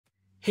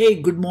Hey,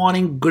 good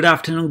morning, good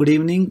afternoon, good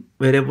evening,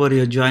 wherever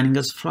you're joining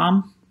us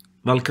from.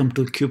 Welcome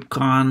to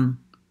KubeCon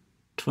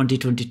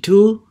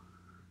 2022.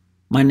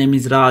 My name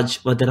is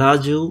Rajeshwar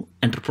Vadheraju,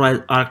 Enterprise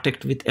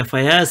Architect with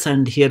FIS,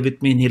 and here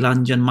with me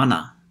Neelanjan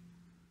Manna.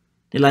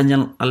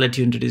 Neelanjan, I'll let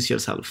you introduce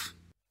yourself.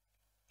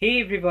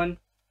 Hey everyone,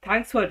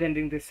 thanks for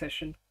attending this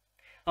session.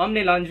 I'm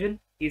Neelanjan,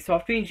 a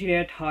software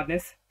engineer at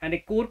Harness and a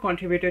core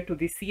contributor to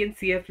the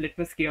CNCF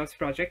LitmusChaos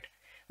project,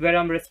 where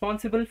I'm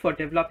responsible for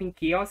developing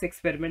chaos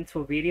experiments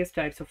for various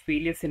types of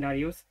failure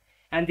scenarios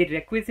and the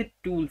requisite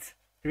tools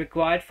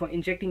required for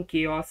injecting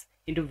chaos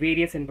into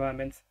various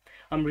environments.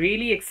 I'm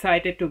really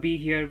excited to be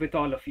here with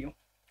all of you.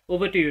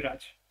 Over to you,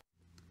 Raj.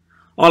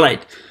 All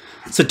right,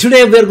 so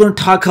today we're going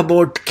to talk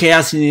about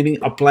chaos engineering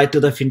applied to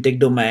the fintech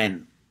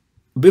domain.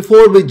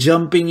 Before we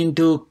jumping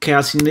into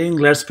chaos engineering,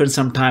 let's spend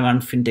some time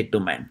on fintech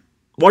domain.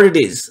 What it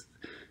is,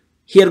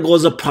 here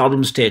goes a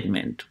problem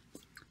statement.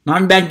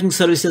 Non-banking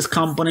services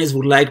companies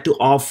would like to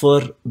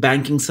offer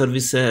banking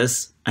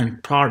services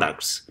and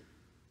products.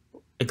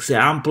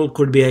 Example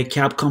could be a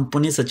cab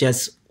company such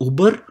as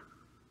Uber,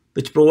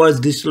 which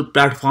provides digital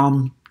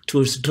platform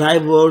to its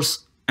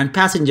drivers, and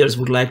passengers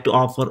would like to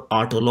offer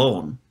auto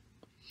loan.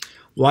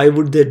 Why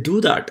would they do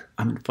that?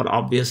 I mean, for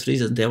obvious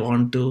reasons. They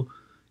want to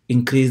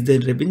increase their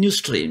revenue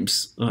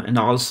streams, and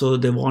also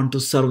they want to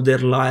serve their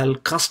loyal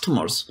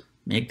customers,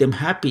 make them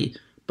happy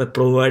by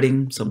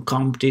providing some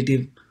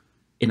competitive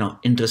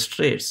interest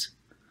rates.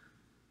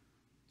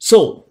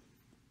 So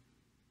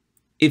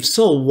if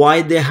so,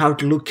 why they have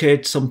to look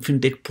at some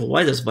fintech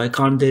providers? Why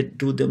can't they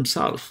do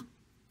themselves?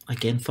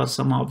 Again, for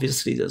some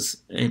obvious reasons.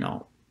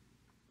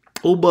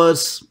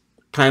 Uber's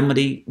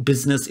primary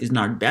business is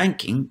not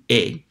banking,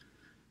 A.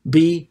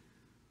 B,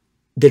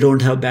 they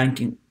don't have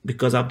banking.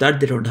 Because of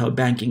that, they don't have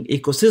banking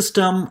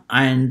ecosystem,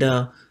 and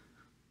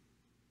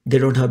they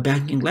don't have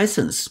banking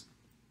license.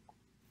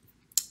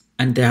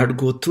 And they have to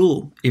go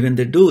through, even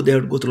they have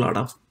to go through a lot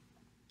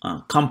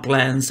of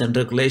compliance and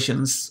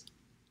regulations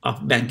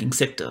of banking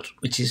sector,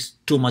 which is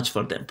too much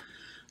for them.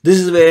 This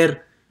is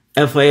where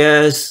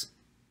FIS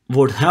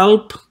would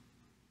help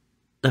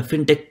the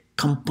fintech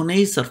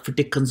companies or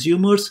fintech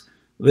consumers,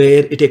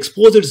 where it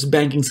exposes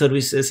banking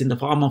services in the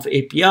form of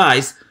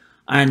APIs,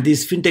 and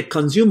these fintech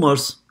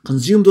consumers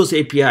consume those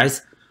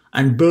APIs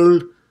and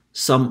build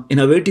some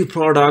innovative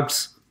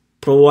products,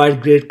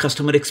 provide great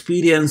customer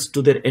experience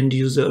to their end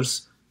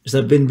users. It's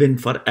a win-win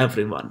for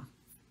everyone.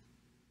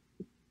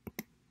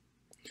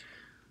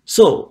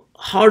 So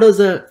how does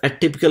a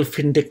typical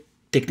fintech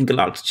technical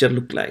architecture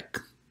look like?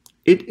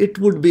 It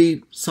would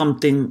be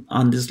something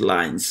on these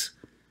lines.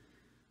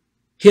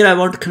 Here I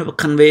want to kind of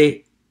convey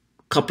a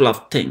couple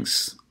of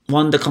things.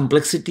 One, the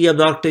complexity of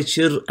the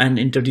architecture, and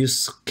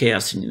introduce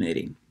chaos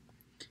engineering.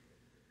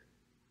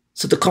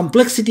 So the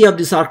complexity of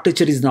this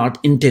architecture is not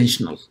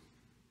intentional.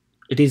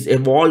 It is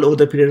evolved over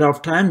the period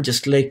of time,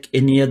 just like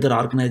any other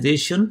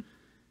organization.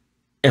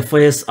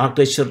 FIS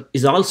architecture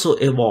is also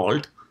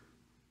evolved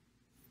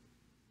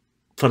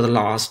for the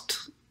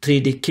last 3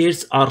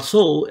 decades or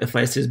so.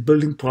 FIS is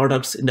building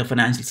products in the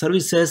financial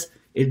services.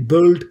 It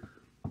built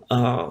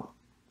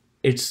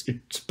its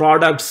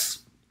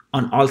products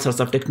on all sorts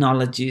of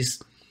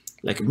technologies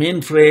like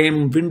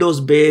mainframe,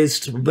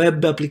 Windows-based,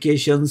 web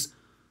applications.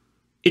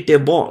 It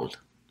evolved,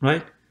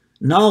 right?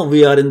 Now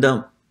we are in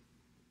the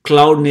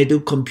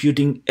cloud-native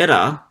computing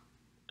era,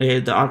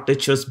 where the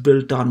architecture is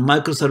built on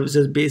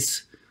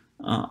microservices-based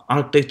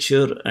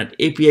architecture and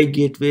API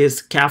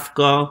gateways,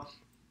 Kafka,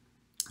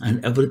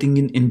 and everything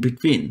in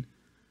between.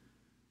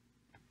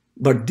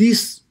 But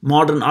this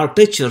modern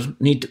architecture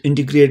need to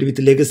integrate with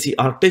legacy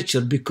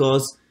architecture,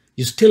 because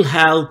you still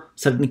have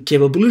certain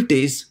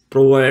capabilities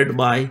provided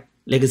by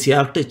legacy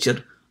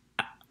architecture,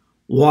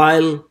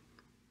 while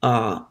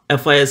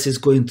FIS is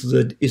going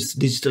through its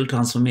digital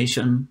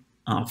transformation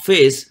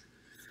phase.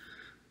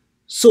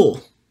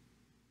 So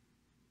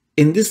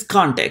in this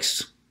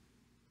context,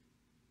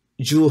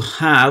 you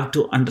have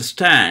to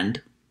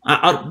understand,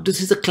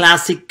 this is a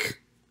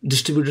classic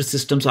distributed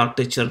systems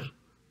architecture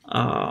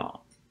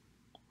out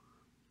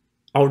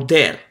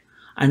there,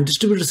 and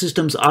distributed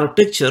systems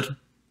architecture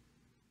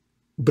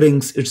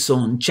brings its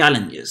own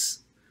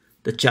challenges.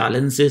 The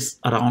challenge is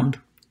around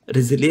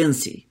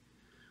resiliency,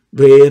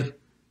 where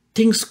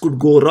things could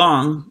go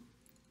wrong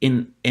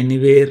in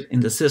anywhere in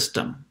the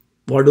system.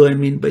 What do I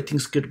mean by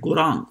things could go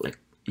wrong? Like,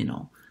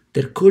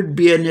 there could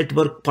be a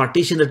network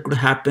partition that could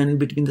happen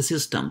between the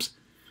systems.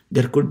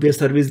 There could be a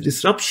service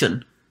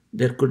disruption.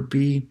 There could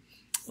be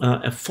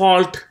a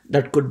fault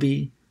that could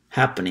be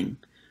happening.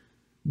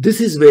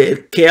 This is where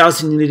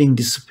chaos engineering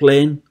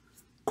discipline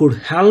could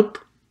help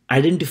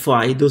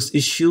identify those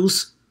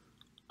issues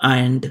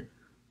and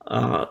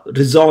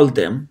resolve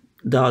them,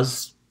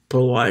 thus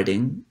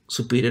providing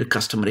superior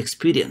customer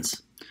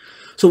experience.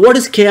 So what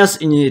is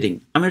chaos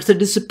engineering? I mean, it's a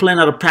discipline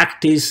or a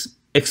practice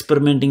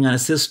experimenting on a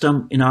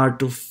system in order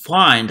to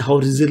find how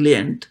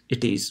resilient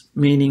it is,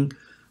 meaning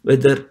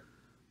whether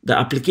the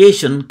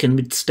application can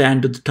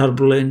withstand the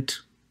turbulent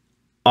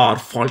or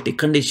faulty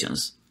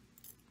conditions.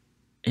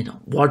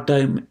 What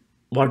I'm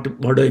What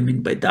do I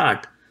mean by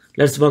that?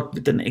 Let's work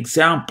with an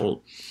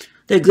example.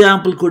 The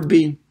example could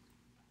be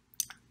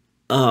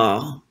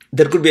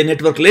there could be a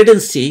network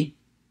latency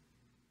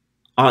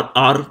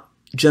or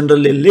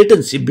generally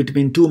latency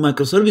between two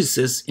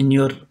microservices in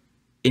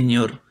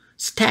your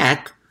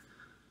stack.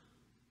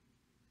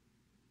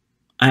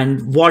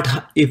 And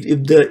what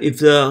if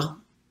there's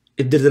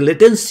a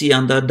latency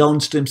on the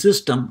downstream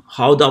system,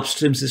 how the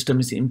upstream system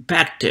is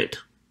impacted,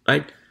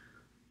 right?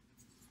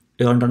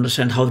 You want to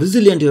understand how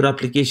resilient your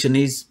application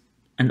is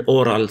and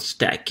overall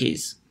stack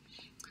is.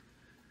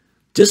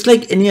 Just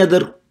like any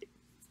other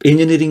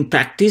engineering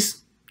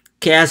practice,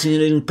 chaos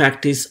engineering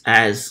practice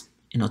has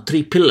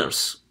three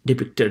pillars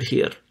depicted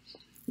here.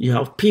 You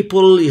have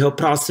people, you have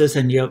process,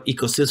 and you have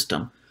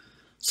ecosystem.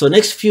 So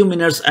next few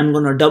minutes, I'm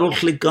going to double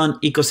click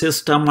on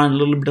ecosystem and a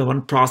little bit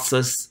on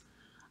process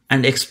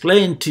and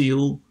explain to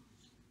you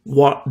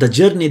what the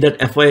journey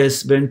that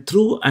FIS went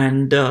through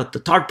and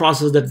the thought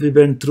process that we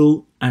went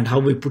through and how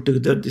we put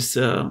together this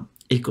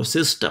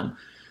ecosystem.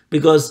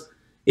 Because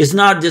it's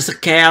not just a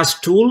chaos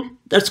tool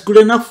that's good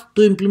enough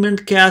to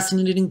implement chaos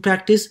engineering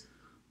practice,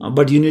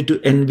 but you need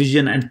to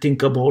envision and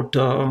think about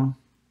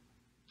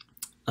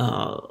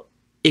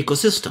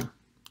ecosystem.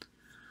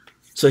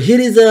 So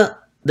here is the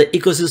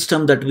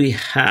ecosystem that we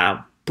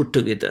have put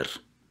together.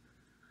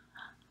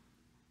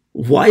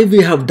 Why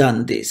we have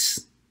done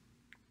this?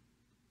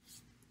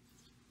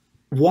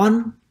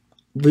 One,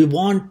 we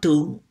want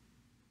to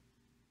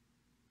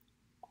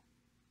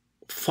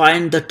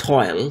find the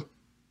toil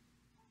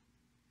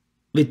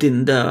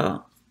within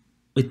the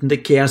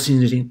chaos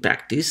engineering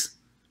practice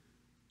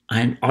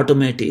and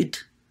automate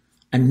it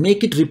and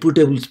make it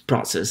repeatable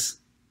process.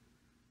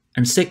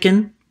 And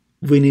second,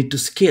 we need to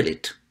scale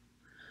it.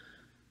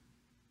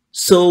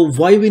 So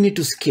why we need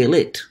to scale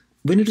it?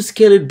 We need to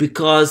scale it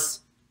because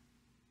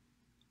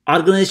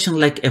organization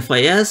like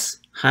FIS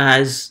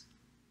has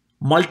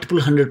multiple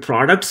hundred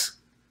products,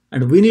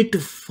 and we need to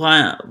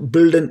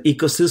build an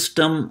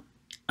ecosystem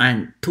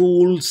and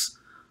tools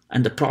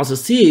and the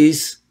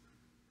processes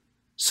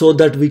so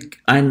that we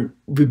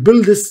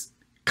build this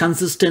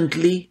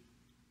consistently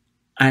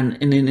and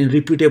in a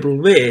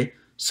repeatable way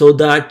so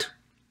that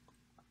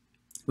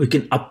we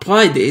can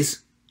apply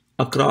this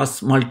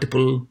across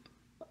multiple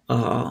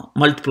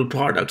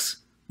products.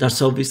 That's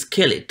how we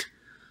scale it.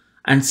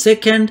 And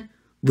second,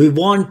 we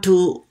want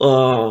to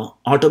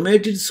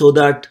automate it so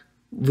that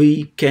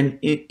we can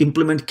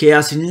implement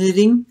chaos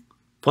engineering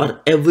for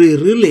every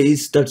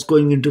release that's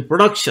going into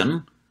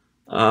production,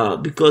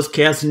 because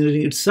chaos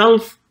engineering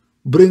itself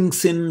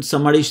brings in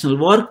some additional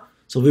work.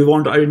 So we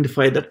want to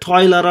identify the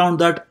toil around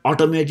that,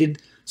 automate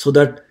it so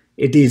that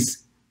it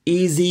is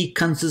easy,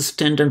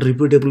 consistent, and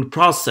repeatable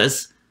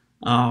process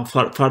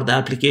for the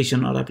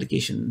application or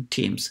application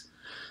teams.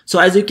 So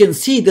as you can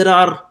see, there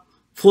are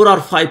 4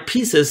 or 5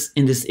 pieces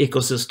in this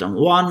ecosystem.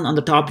 One, on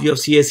the top, you have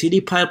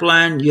CI/CD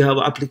pipeline, you have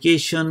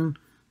application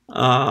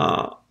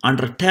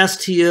under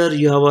test here,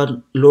 you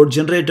have load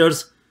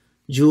generators,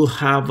 you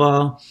have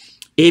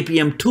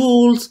APM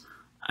tools,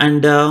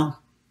 and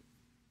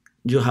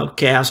you have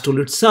chaos tool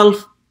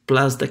itself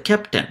plus the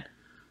captain.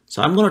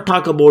 So I'm going to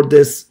talk about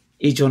this,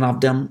 each one of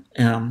them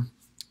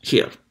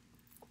here.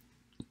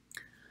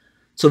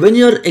 So when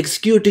you're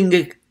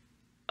executing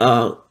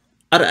a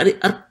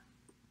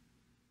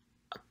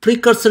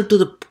precursor to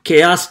the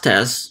chaos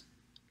test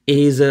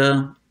is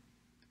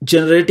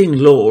generating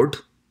load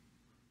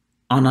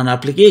on an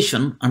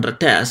application under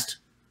test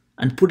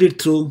and put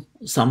it through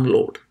some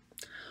load.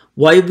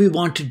 Why we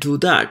want to do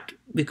that?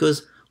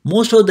 Because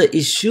most of the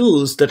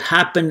issues that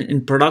happen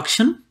in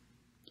production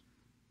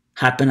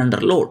happen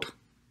under load.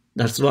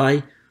 That's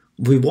why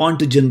we want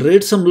to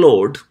generate some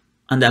load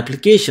on the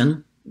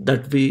application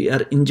that we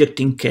are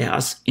injecting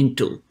chaos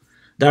into.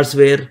 That's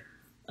where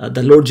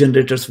the load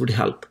generators would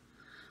help.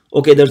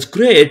 Okay, that's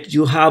great.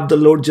 You have the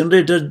load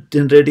generator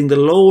generating the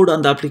load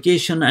on the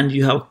application, and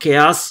you have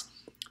chaos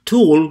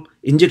tool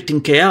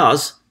injecting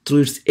chaos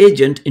through its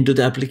agent into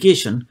the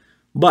application.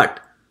 But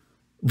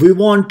we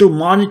want to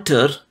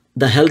monitor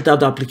the health of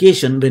the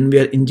application when we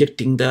are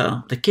injecting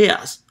the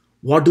chaos.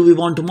 What do we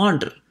want to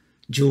monitor?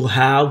 You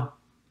have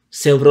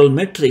several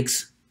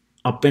metrics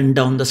up and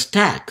down the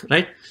stack,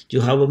 right?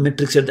 You have a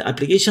metrics at the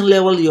application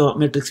level, you have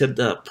metrics at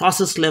the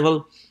process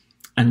level,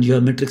 and you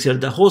have metrics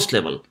at the host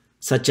level,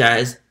 such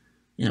as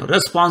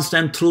response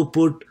time,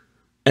 throughput,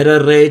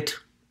 error rate.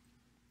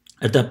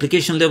 At the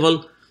application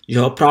level, you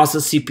have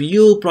process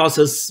CPU,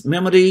 process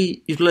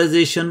memory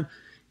utilization.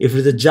 If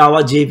it's a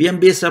Java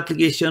JVM based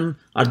application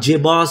or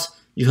JBoss,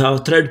 you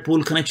have thread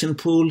pool, connection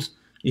pools.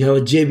 You have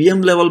a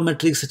JVM level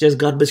metrics such as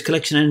garbage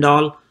collection and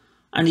all.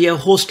 And you have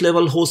host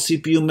level, host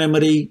CPU,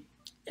 memory,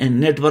 and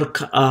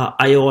network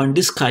IO and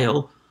disk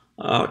IO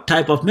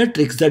type of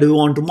metrics that we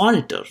want to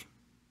monitor,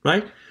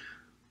 right?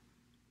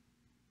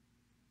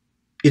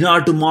 In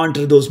order to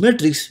monitor those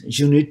metrics,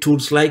 you need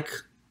tools like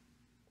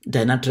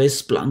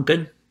Dynatrace, Splunk,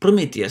 and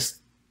Prometheus.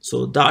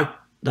 So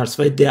that's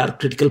why they are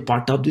critical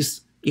part of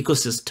this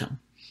ecosystem.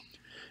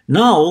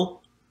 Now,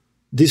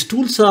 these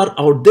tools are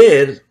out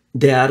there.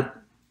 They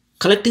are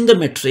collecting the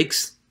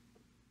metrics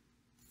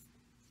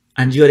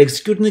and you are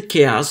executing the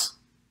chaos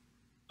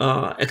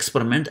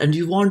experiment, and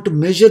you want to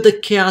measure the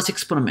chaos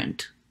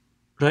experiment,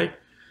 right?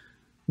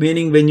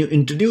 Meaning when you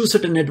introduce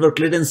certain network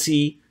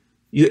latency,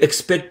 you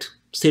expect,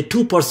 say,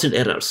 2%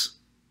 errors,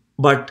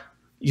 but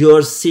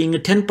you're seeing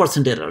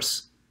 10%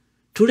 errors.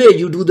 Today,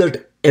 you do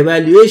that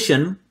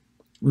evaluation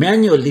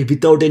manually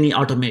without any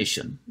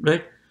automation,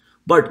 right?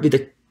 But with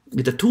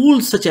a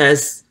tool such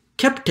as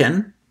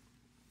Captain,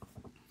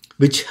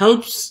 which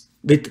helps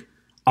with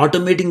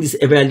automating these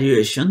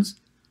evaluations,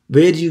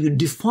 where you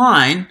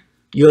define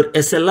your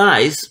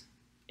SLIs,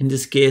 in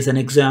this case, an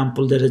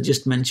example that I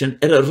just mentioned,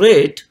 error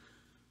rate,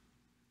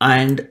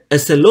 and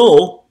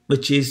SLO,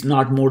 which is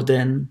not more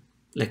than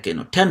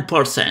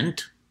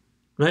 10%,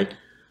 right?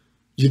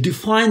 You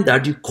define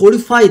that, you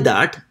codify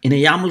that in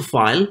a YAML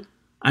file,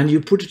 and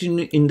you put it in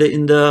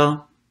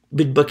the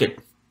Bitbucket,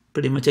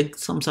 pretty much like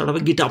some sort of a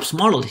GitOps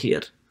model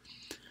here.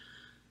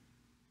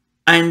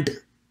 And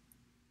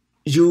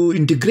you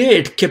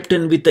integrate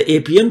Captain with the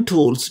APM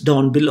tools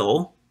down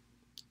below.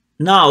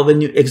 Now, when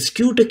you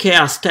execute a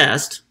chaos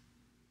test,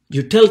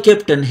 you tell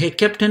Captain, hey,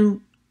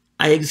 Captain,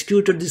 I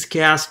executed this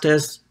chaos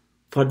test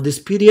for this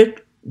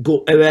period.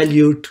 Go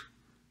evaluate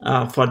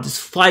for this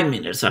 5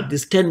 minutes or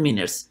this 10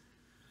 minutes.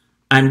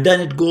 And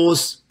then it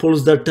goes,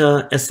 pulls that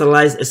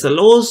SLIs,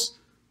 SLOs,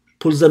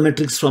 pulls the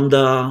metrics from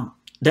the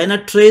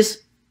dynet trace,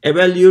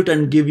 evaluate,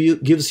 and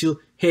gives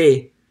you,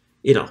 hey,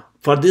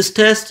 for this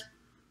test,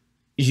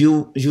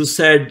 you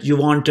said you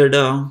wanted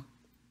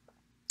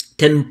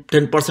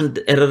 10%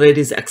 error rate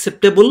is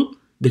acceptable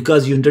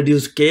because you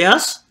introduced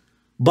chaos,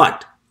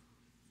 but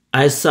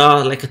I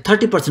saw like a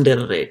 30%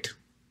 error rate.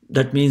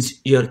 That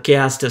means your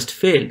chaos test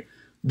failed.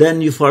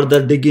 Then you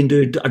further dig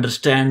into it to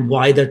understand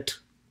why that,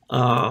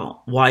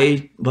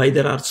 why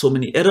there are so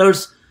many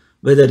errors,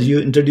 whether you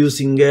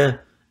introducing a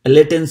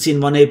latency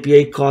in one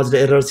API caused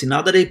errors in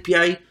other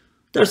API.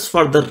 That's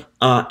further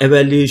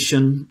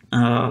evaluation,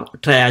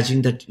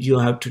 triaging that you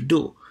have to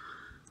do.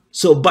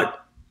 So,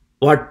 but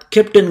what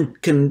Captain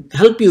can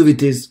help you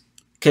with is,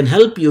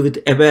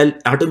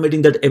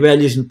 automating that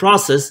evaluation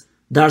process.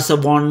 That's a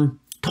one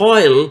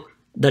toil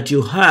that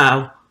you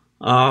have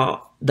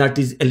that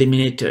is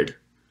eliminated.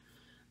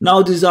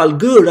 Now this is all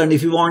good, and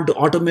if you want to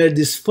automate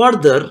this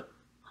further,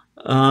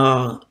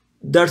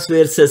 that's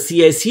where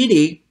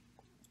CI/CD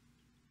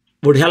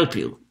would help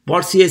you.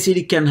 What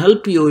CI/CD can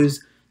help you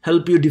is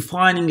help you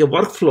defining a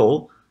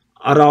workflow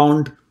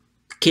around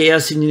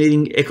chaos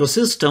engineering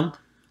ecosystem,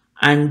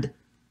 and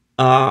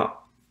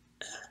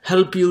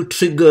help you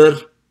trigger,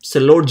 say,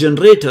 load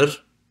generator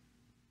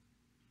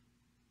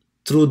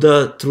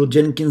through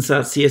Jenkins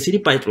or CI/CD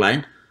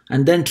pipeline,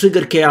 and then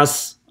trigger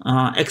chaos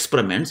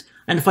experiments,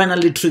 and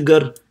finally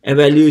trigger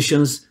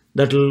evaluations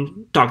that will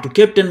talk to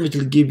Captain, which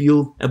will give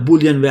you a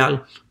Boolean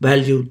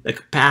value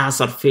like pass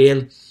or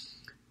fail,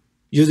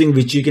 using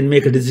which you can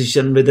make a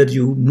decision whether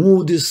you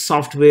move this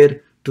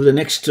software to the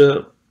next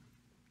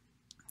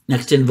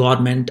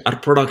environment or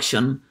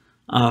production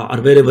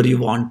or wherever you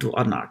want to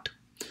or not.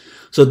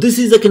 So this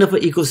is a kind of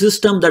an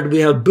ecosystem that we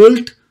have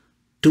built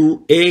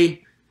to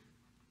A,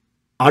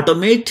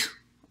 automate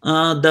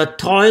the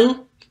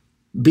toil,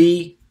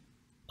 B,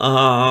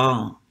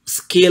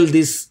 scale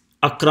this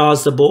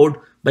across the board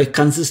by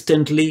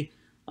consistently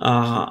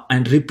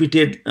and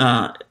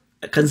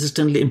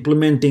consistently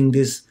implementing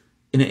this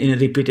in a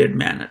repeated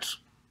manner.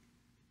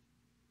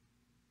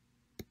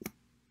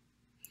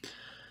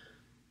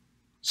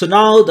 So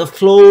now the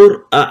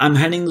floor, I'm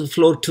handing the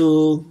floor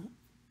to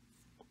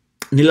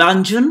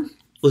Neelanjan,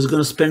 who's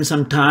going to spend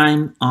some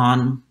time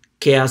on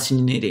chaos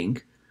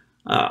engineering,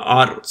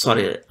 I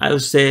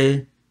would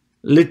say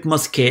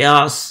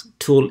LitmusChaos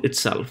tool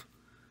itself.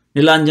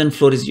 Neelanjan,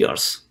 floor is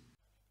yours.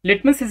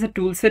 Litmus is a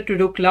toolset to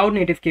do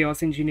cloud-native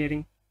chaos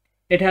engineering.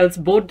 It helps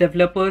both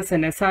developers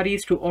and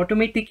SREs to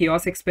automate the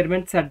chaos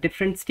experiments at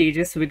different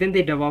stages within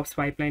the DevOps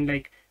pipeline,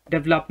 like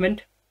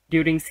development,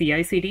 during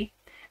CI/CD,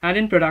 and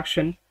in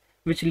production,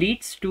 which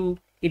leads to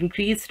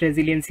increased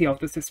resiliency of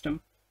the system.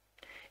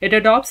 It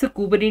adopts a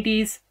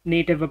Kubernetes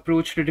native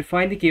approach to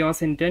define the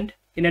chaos intent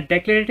in a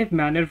declarative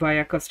manner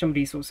via custom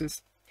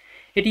resources.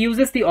 It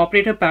uses the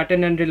operator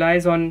pattern and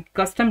relies on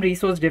custom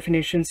resource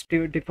definitions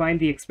to define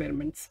the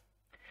experiments.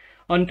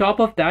 On top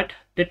of that,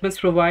 Litmus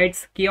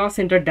provides Chaos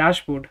Center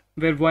dashboard,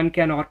 where one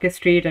can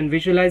orchestrate and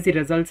visualize the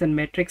results and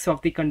metrics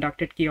of the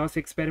conducted chaos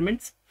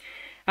experiments,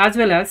 as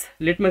well as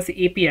Litmus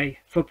API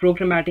for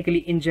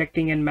programmatically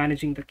injecting and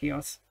managing the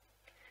chaos.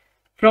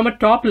 From a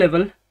top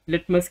level,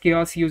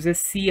 LitmusChaos uses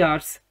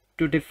CRs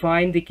to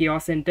define the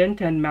chaos intent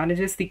and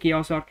manages the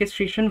chaos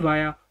orchestration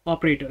via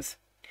operators.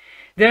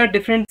 There are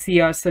different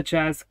CRs such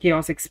as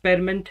chaos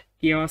experiment,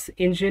 chaos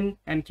engine,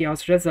 and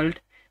chaos result,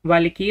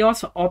 while a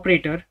chaos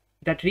operator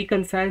that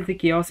reconciles the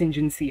chaos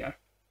engine CR.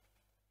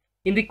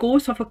 In the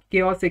course of a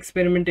chaos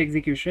experiment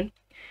execution,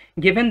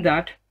 given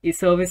that a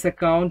service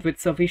account with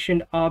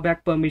sufficient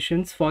RBAC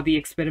permissions for the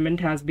experiment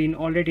has been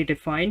already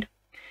defined,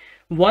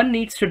 one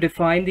needs to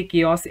define the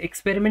chaos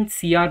experiment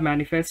CR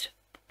manifest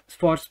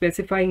for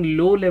specifying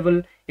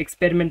low-level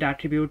experiment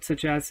attributes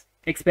such as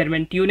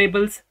experiment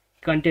tunables,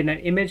 container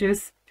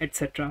images,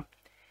 etc.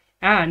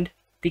 And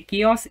the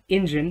chaos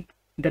engine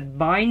that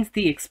binds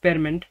the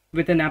experiment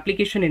with an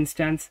application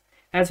instance,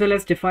 as well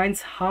as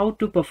defines how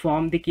to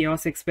perform the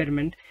chaos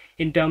experiment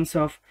in terms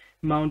of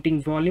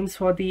mounting volumes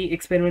for the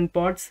experiment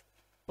pods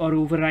or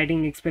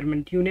overriding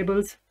experiment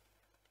tunables,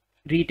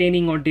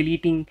 retaining or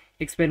deleting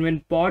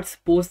experiment pods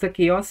post the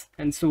chaos,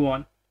 and so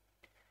on.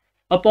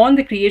 Upon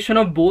the creation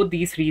of both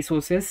these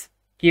resources,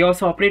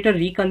 chaos operator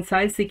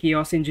reconciles the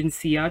chaos engine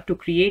CR to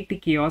create the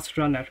chaos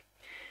runner,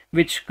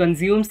 which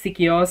consumes the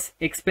chaos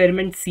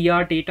experiment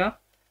CR data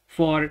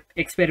for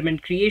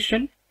experiment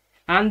creation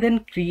and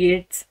then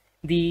creates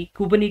the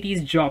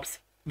Kubernetes jobs,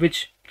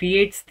 which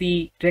creates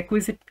the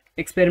requisite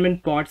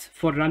experiment pods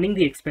for running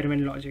the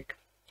experiment logic.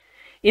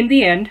 In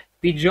the end,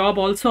 the job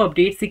also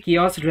updates the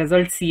chaos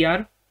result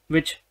CR,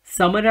 which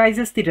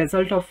summarizes the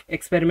result of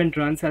experiment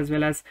runs as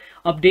well as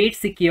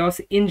updates the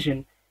chaos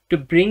engine to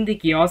bring the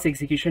chaos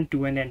execution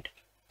to an end.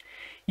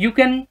 You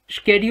can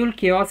schedule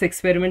chaos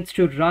experiments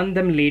to run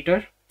them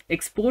later,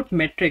 export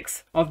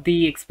metrics of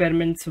the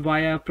experiments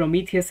via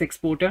Prometheus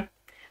exporter,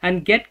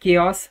 and get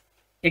chaos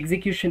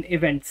execution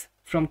events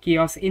from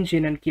chaos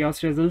engine and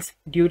chaos results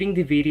during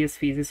the various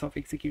phases of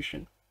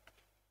execution.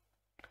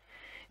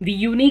 The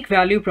unique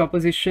value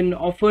proposition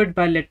offered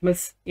by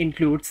Litmus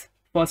includes,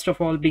 first of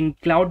all, being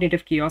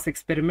cloud-native chaos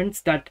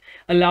experiments that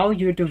allow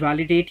you to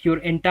validate your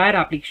entire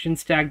application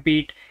stack, be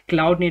it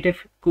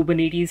cloud-native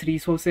Kubernetes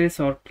resources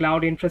or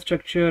cloud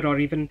infrastructure or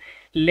even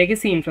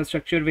legacy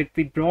infrastructure with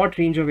the broad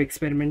range of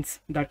experiments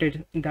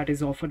that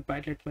is offered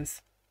by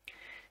Litmus.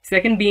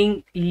 Second,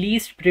 being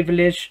least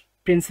privilege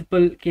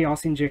principal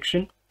chaos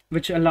injection,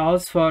 which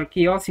allows for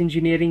chaos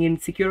engineering in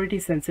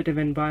security-sensitive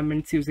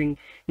environments using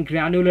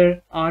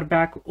granular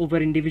RBAC over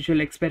individual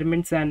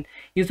experiments and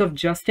use of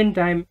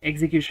just-in-time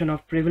execution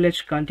of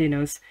privileged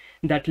containers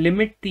that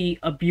limit the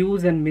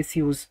abuse and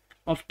misuse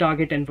of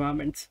target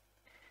environments.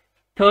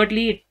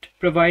 Thirdly, it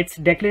provides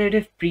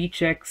declarative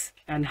pre-checks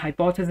and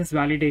hypothesis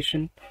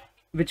validation,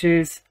 which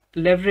is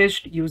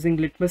leveraged using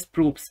Litmus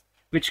probes,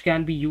 which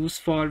can be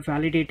used for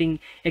validating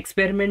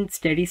experiment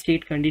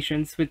steady-state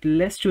conditions with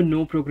less to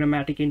no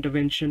programmatic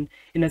intervention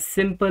in a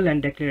simple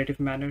and declarative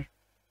manner.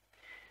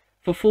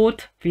 For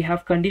fourth, we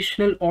have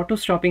conditional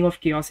auto-stopping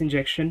of chaos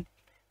injection,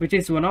 which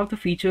is one of the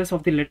features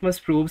of the Litmus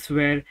probes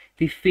where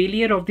the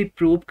failure of the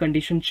probe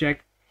condition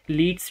check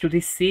leads to the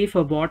safe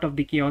abort of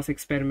the chaos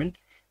experiment,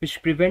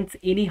 which prevents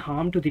any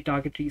harm to the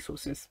target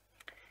resources.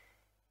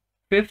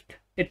 Fifth,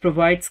 it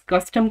provides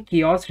custom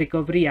chaos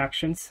recovery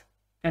actions,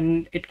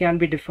 and it can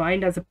be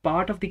defined as a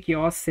part of the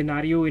chaos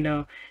scenario in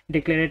a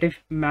declarative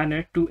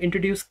manner to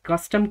introduce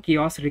custom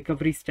chaos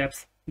recovery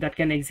steps that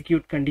can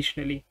execute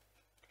conditionally.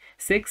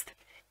 Sixth,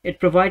 it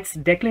provides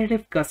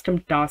declarative custom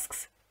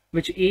tasks,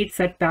 which aids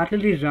at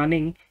parallelly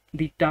running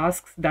the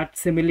tasks that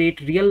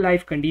simulate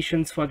real-life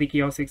conditions for the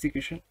chaos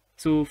execution.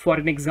 So for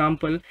an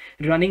example,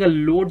 running a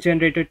load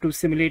generator to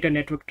simulate a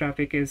network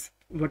traffic is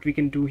what we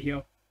can do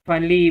here.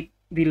 Finally,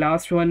 the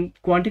last one,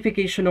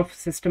 quantification of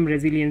system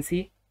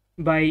resiliency,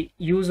 by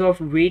use of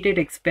weighted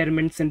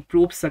experiments and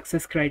probe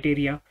success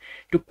criteria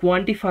to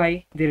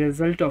quantify the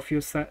result of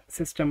your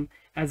system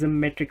as a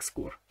metric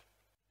score.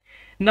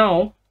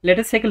 Now, let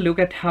us take a look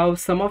at how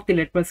some of the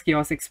Litmus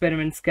chaos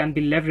experiments can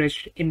be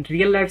leveraged in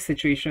real-life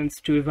situations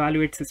to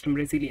evaluate system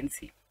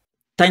resiliency.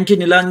 Thank you,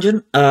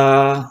 Neelanjan.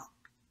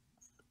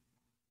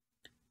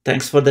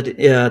 Thanks for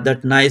that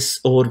nice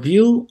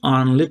overview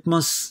on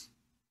Litmus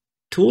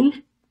tool.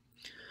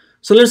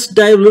 So let's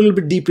dive a little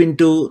bit deep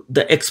into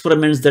the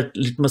experiments that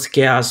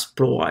LitmusChaos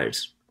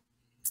provides.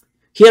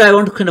 Here I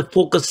want to kind of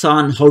focus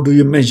on how do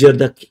you measure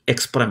the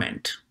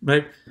experiment,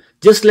 right?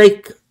 Just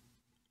like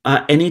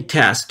any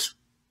test,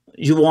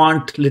 you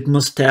want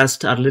Litmus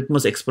test or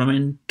Litmus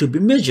experiment to be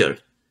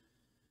measured.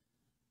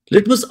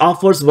 Litmus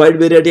offers wide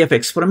variety of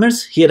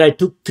experiments. Here I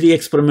took 3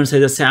 experiments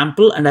as a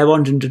sample, and I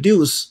want to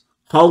introduce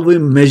how we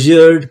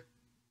measured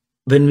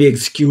when we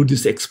execute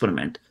this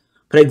experiment.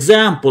 For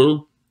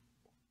example,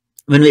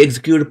 when we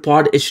execute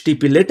pod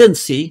HTTP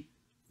latency,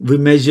 we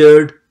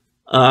measured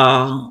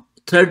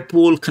thread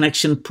pool,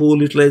 connection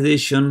pool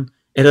utilization,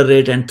 error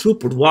rate, and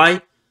throughput.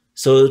 Why?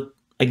 So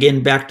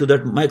again, back to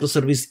that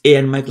microservice A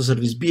and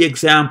microservice B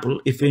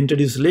example, if we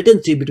introduce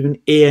latency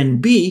between A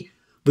and B,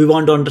 we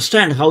want to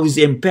understand how is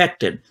it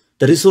impacted.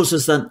 The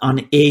resources on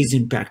A is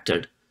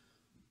impacted.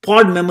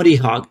 Pod memory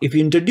hog, if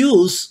you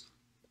introduce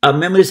a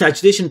memory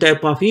saturation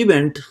type of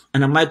event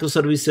and a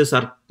microservices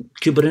or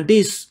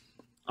Kubernetes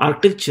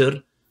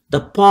architecture, the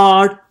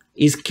pod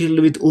is killed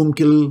with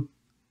kill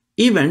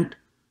event.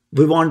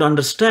 We want to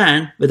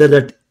understand whether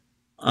that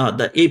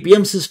the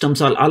APM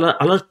systems are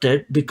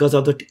alerted because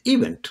of that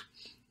event.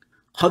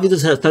 How is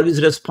the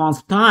service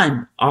response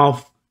time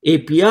of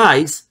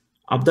APIs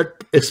of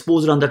that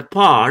exposed on that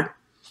pod,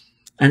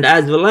 and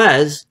as well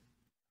as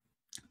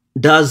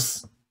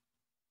does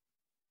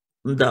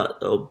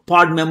the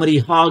pod memory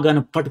hog on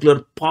a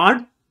particular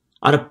pod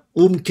or a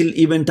kill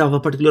event of a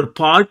particular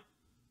pod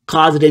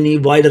caused any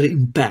wider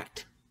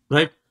impact,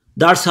 right?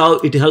 That's how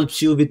it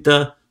helps you with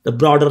the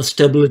broader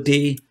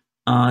stability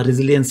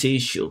resiliency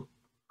issue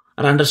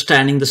or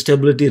understanding the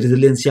stability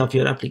resiliency of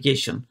your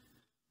application.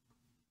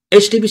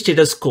 HTTP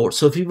status code.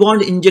 So if you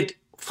want to inject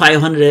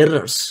 500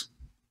 errors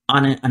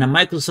on a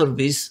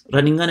microservice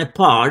running on a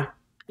pod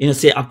in a,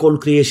 say,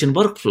 account creation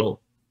workflow,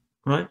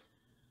 right?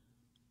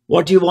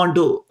 What you want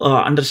to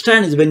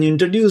understand is when you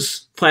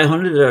introduce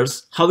 500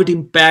 errors, how it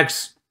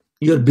impacts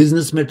your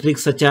business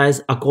metrics such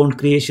as account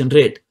creation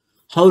rate,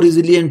 how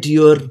resilient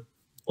your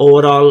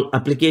overall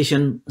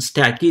application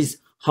stack is,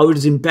 how it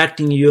is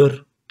impacting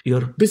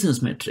your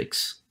business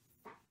metrics.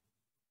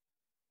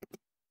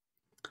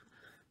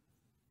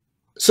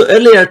 So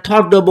earlier I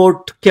talked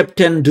about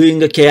Captain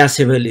doing a chaos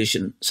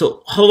evaluation.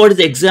 So what is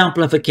the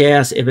example of a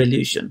chaos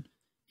evaluation?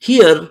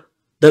 Here,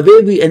 the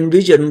way we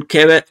envision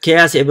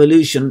chaos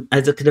evaluation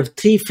as a kind of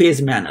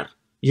three-phase manner.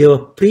 You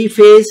have a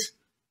pre-phase,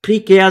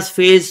 pre-chaos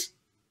phase,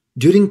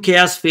 during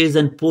chaos phase,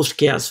 and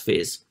post-chaos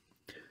phase.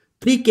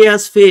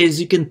 Pre-chaos phase,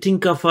 you can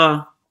think of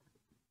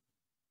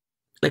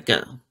like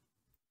a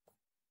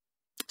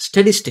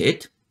steady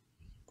state.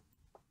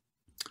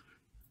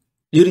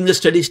 During the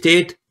steady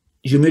state,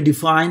 you may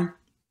define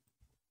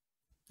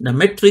the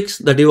metrics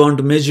that you want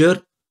to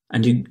measure,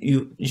 and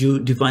you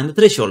define the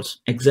thresholds.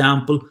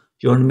 Example,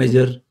 you want to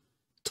measure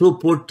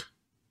throughput,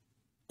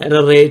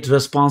 error rate,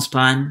 response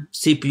time,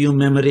 CPU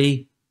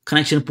memory,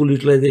 connection pool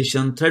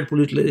utilization, thread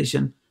pool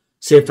utilization.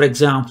 Say, for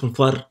example,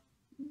 for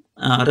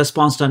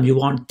response time, you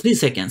want 3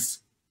 seconds,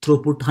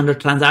 throughput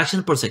 100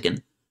 transactions per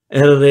second,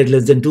 error rate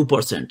less than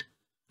 2%.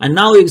 And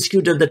now you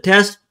executed the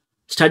test,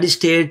 steady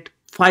state,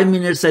 5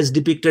 minutes as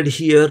depicted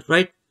here,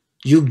 right?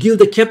 You give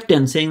the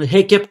captain saying,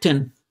 hey,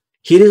 captain,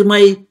 here is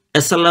my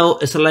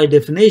SLI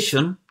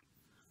definition,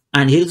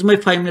 and here is my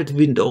 5-minute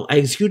window. I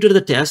executed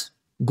the test,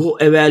 go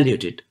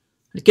evaluate it.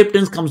 The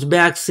captain comes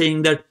back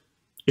saying that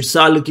it's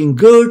all looking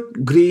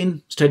good,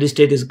 green, steady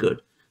state is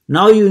good.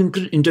 Now you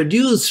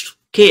introduced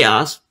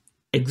chaos,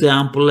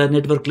 example, a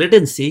network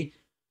latency.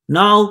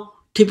 Now,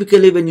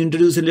 typically when you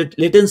introduce a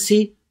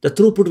latency, the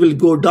throughput will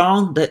go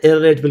down, the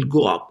error rate will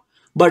go up.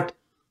 But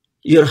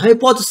your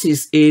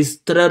hypothesis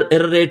is that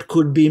error rate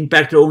could be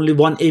impacted only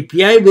one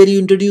API where you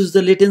introduce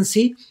the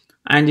latency,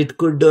 and it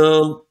could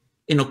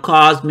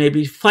cause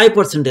maybe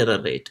 5%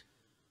 error rate.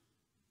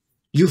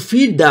 You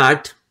feed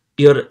that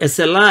your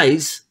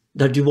SLIs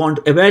that you want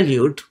to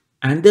evaluate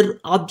and their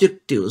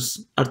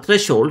objectives or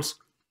thresholds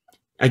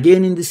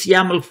again in this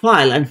YAML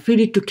file, and feed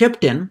it to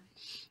captain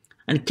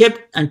and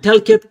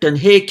tell captain,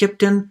 hey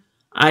captain,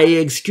 I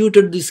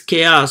executed this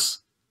chaos.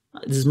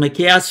 This is my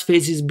chaos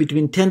phase is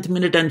between 10th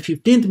minute and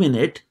 15th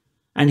minute,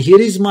 and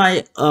here is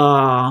my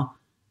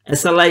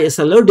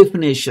SLO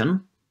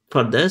definition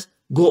for this.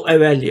 Go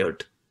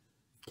evaluate.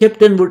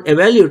 Captain would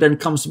evaluate and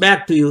comes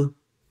back to you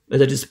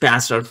whether it is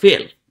pass or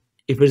fail.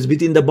 If it is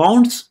within the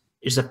bounds,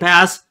 it's a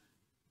pass.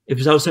 If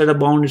it's outside the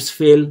bound, it's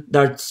fail.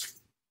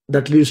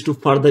 That leads to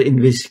further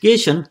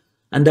investigation,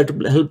 and that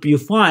will help you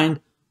find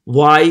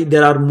why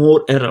there are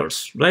more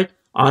errors, right?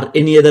 Or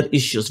any other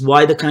issues.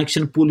 Why the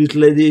connection pool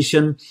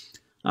utilization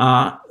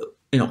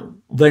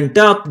went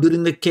up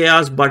during the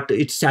chaos, but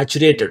it's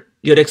saturated.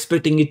 You're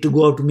expecting it to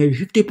go up to maybe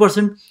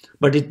 50%,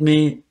 but it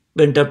may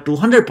went up to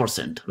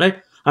 100%,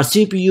 right? Or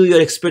CPU,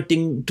 you're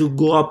expecting to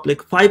go up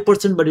like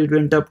 5%, but it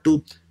went up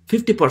to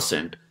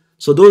 50%.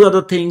 So those are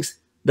the things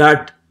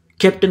that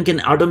captain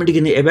can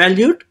automatically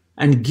evaluate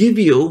and give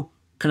you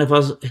kind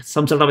of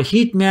some sort of a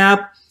heat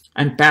map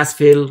and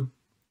pass-fail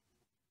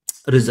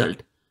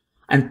result.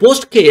 And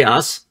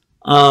post-chaos,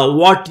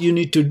 what you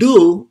need to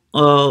do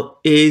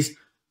is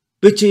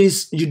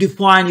you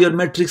define your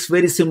metrics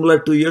very similar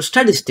to your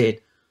steady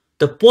state.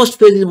 The post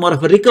phase is more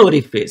of a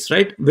recovery phase,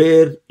 right?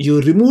 Where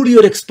you remove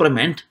your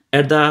experiment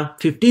at the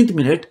 15th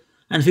minute,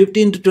 and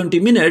 15 to 20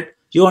 minutes,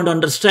 you want to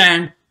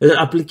understand whether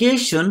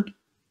application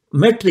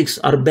metrics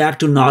are back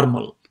to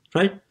normal,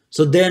 right?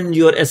 So then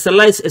your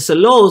SLIs,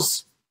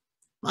 SLOs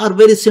are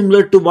very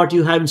similar to what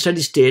you have in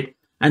steady state.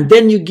 And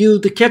then you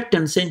give the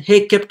captain saying,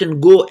 hey, captain,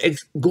 go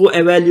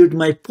evaluate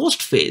my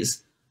post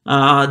phase.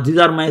 These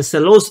are my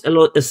SLOs,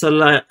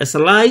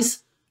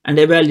 SLIs, and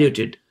evaluate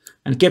it.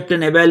 And captain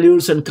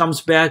evaluates and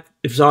comes back.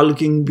 If it's all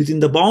looking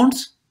within the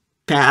bounds,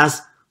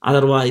 pass.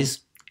 Otherwise,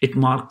 it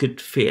mark it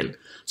fail.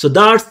 So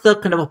that's the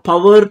kind of a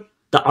power,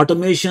 the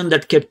automation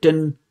that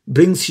captain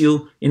brings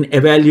you in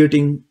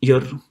evaluating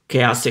your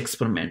chaos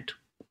experiment.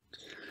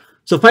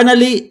 So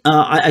finally,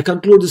 I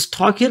conclude this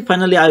talk here.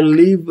 Finally, I'll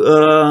leave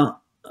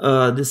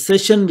this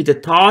session with a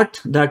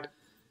thought that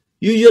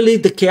usually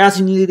the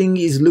chaos engineering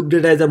is looked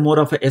at as a more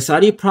of a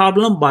SRE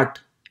problem, but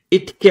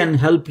it can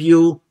help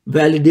you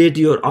validate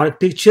your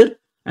architecture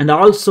and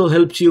also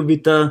helps you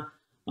with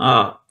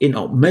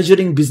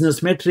measuring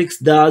business metrics,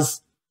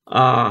 does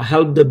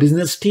help the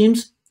business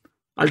teams,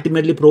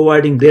 ultimately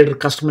providing greater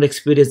customer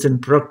experience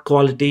and product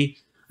quality,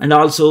 and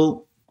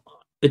also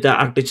with the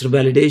architecture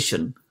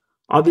validation.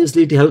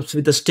 Obviously, it helps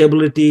with the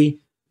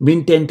stability,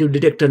 mean time to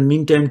detect and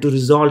mean time to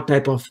resolve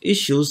type of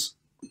issues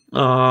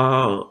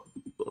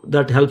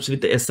that helps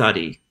with the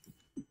SRE.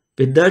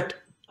 With that,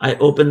 I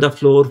open the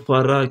floor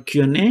for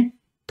Q&A.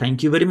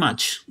 Thank you very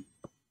much.